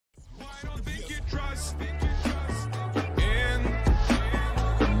My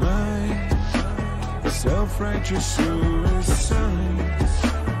self-righteous suicide,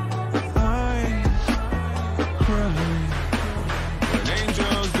 I cry when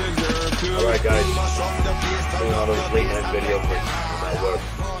angels deserve to. Alright guys, doing another late night video for my work.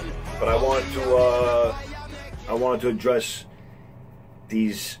 But I wanted to address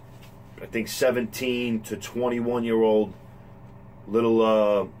these, I think 17 to 21-year-old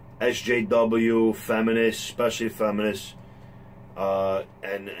little SJW feminists, especially feminists,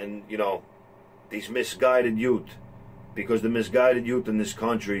 and you know, these misguided youth, because the misguided youth in this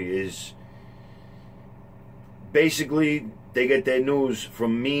country is basically, they get their news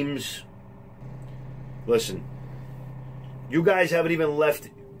from memes. Listen, you guys haven't even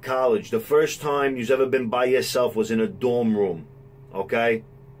left college. The first time you've ever been by yourself was in a dorm room, okay?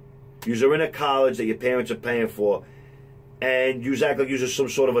 You're in a college that your parents are paying for, and you act like you're some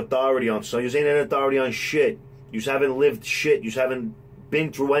sort of authority on something. You ain't an authority on shit. You haven't lived shit. You haven't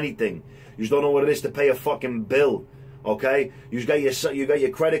been through anything. You don't know what it is to pay a fucking bill, okay? You got your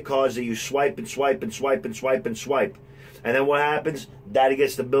credit cards that you swipe and swipe and swipe and swipe and swipe. And then what happens? Daddy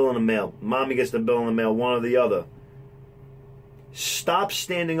gets the bill in the mail. Mommy gets the bill in the mail. One or the other. Stop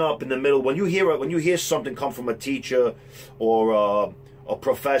standing up in the middle when you hear something come from a teacher or a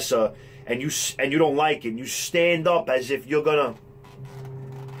professor, and you don't like it. You stand up as if you're gonna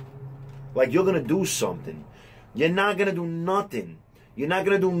do something. You're not gonna do nothing. You're not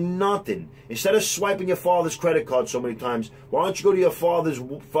gonna do nothing. Instead of swiping your father's credit card so many times, why don't you go to your father's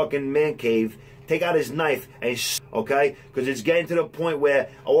fucking man cave, take out his knife, and okay? Because it's getting to the point where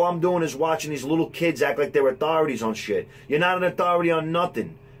all I'm doing is watching these little kids act like they're authorities on shit. You're not an authority on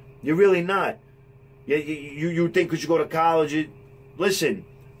nothing. You're really not. You think because you go to college, listen,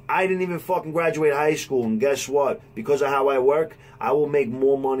 I didn't even fucking graduate high school, and guess what? Because of how I work, I will make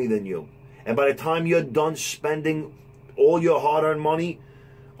more money than you. And by the time you're done spending all your hard-earned money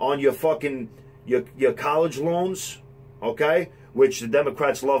on your fucking your college loans, okay, which the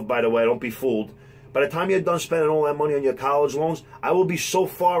Democrats love, by the way, don't be fooled. By the time you're done spending all that money on your college loans, I will be so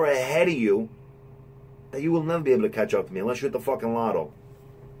far ahead of you that you will never be able to catch up to me unless you hit the fucking lotto.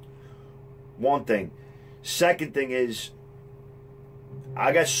 One thing. Second thing is,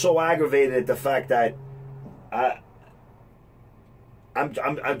 I got so aggravated at the fact that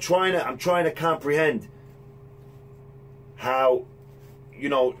I'm trying to comprehend how, you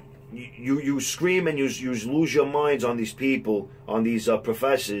know, you scream and you lose your minds on these people, on these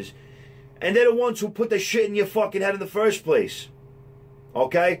professors, and they're the ones who put the shit in your fucking head in the first place.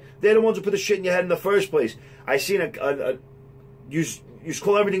 Okay? They're the ones who put the shit in your head in the first place. I seen you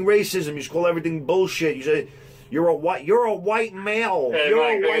call everything racism, you call everything bullshit. You say you're a white male. Hey, you're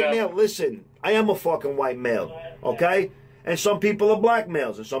a white male. Listen, I am a fucking white male. Okay? And some people are black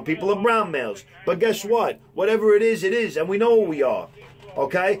males, and some people are brown males. But guess what? Whatever it is, and we know who we are.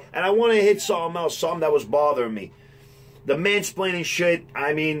 Okay? And I want to hit something else, something that was bothering me. The mansplaining shit,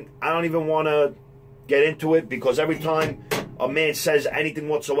 I mean, I don't even want to get into it, because every time a man says anything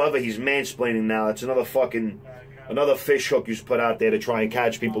whatsoever, he's mansplaining now. It's another fish hook you put out there to try and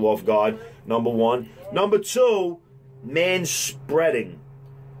catch people off guard, number one. Number two, manspreading.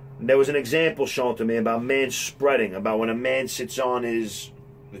 There was an example shown to me about manspreading, about when a man sits on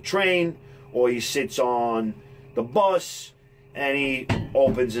the train, or he sits on the bus, and he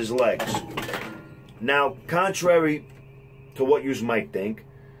opens his legs. Now, contrary to what you might think,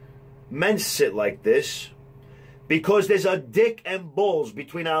 men sit like this because there's a dick and balls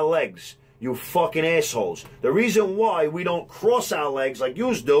between our legs, you fucking assholes. The reason why we don't cross our legs like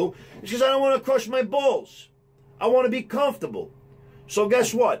yous do is because I don't want to crush my balls. I want to be comfortable. So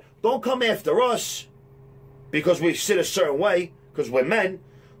guess what? Don't come after us because we sit a certain way, because we're men.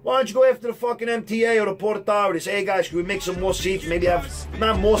 Why don't you go after the fucking MTA or the Port Authority? Say, hey guys, can we make some more seats? Maybe have,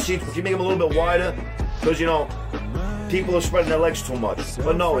 not more seats, but can you make them a little bit wider? Because, you know, people are spreading their legs too much.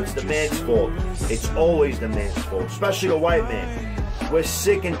 But no, it's the man's fault. It's always the man's fault, especially the white man. We're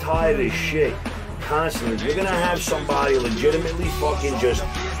sick and tired of this shit constantly. You're going to have somebody legitimately fucking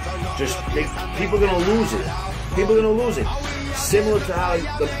people are going to lose it. People are going to lose it. Similar to how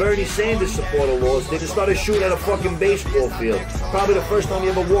the Bernie Sanders supporter was, they just started shooting at a fucking baseball field. Probably the first time you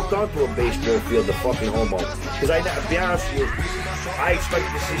ever walked onto a baseball field, the fucking homo. Because to be honest with you, I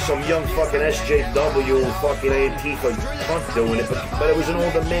expected to see some young fucking SJW fucking Antifa cunt doing it, but it was an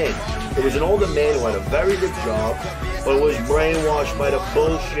older man. It was an older man who had a very good job, but was brainwashed by the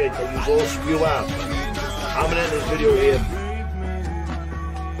bullshit that you all spew out. I'm gonna end this video here.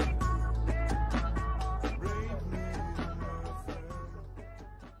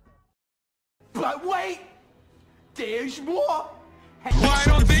 But wait, there's more. Why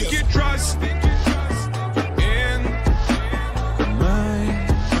don't think you trust?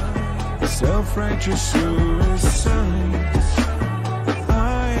 self-righteous suicide.